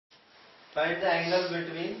Find the angle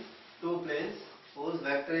between two planes whose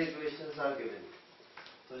vector equations are given.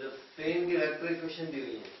 तो जब plane की vector equation दी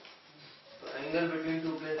हुई है तो एंगल बिटवीन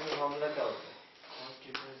टू प्लेन्स का फॉर्मूला क्या होता है?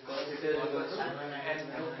 cos theta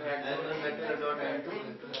n1 vector dot n2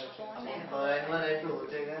 और n1 n2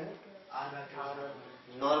 होते क्या है?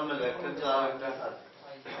 नॉर्मल वेक्टर जो r वेक्टर साथ।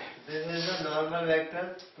 This is the normal vector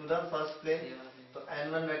to the first plane. तो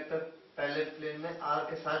n1 वेक्टर पहले प्लेन में r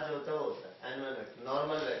के साथ जो होता है वो होता है n1 vector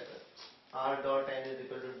normal vector r dot n is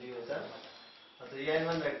equal to d होता है। तो ये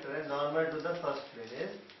n1 वेक्टर है normal to the first plane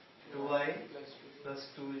is 2i plus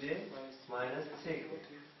 2j minus 3k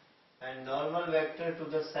and normal vector to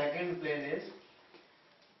the second plane is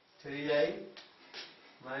 3i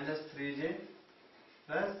minus 3j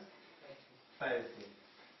plus 5k.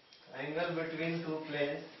 Angle between two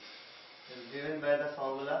planes is given by the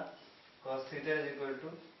formula cos theta is equal to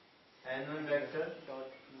n1 vector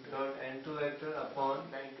dot n2 vector upon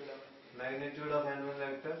magnitude of n1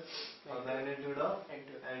 vector or magnitude of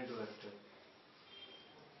n2 vector.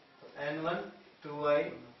 n1 2i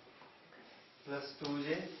plus 2j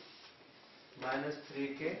minus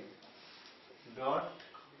 3k dot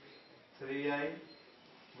 3i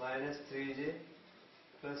minus 3j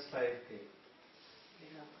plus 5k.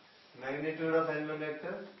 Magnitude of n1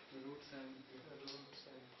 vector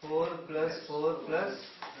 4 plus 4 plus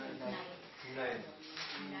 9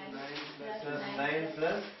 plus 9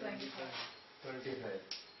 plus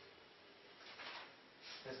 25।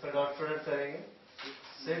 इसका dot product करेंगे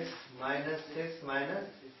 6 minus 6 minus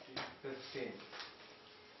 15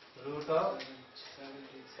 root of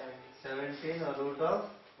 17 और root of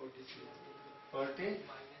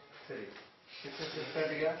 43 किससे 6 cut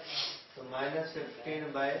गया तो minus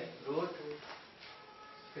 15 by root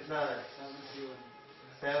कितना आ रहा है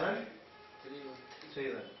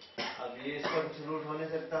 731। अब ये इसका कुछ रूट हो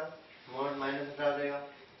नहीं सकता मोड माइनस हटा देगा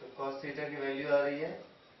तो cos थीटा की वैल्यू आ रही है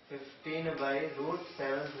 15 बाई रूट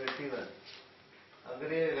 731। अगर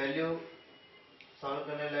ये वैल्यू सॉल्व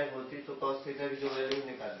करने लायक होती तो cos थीटा की जो वैल्यू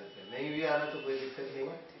निकाल देते नहीं भी आ रहा तो कोई दिक्कत नहीं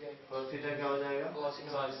है। cos थीटा क्या हो जाएगा cos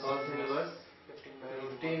इनवर्स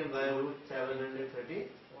 15 बाई रूट 730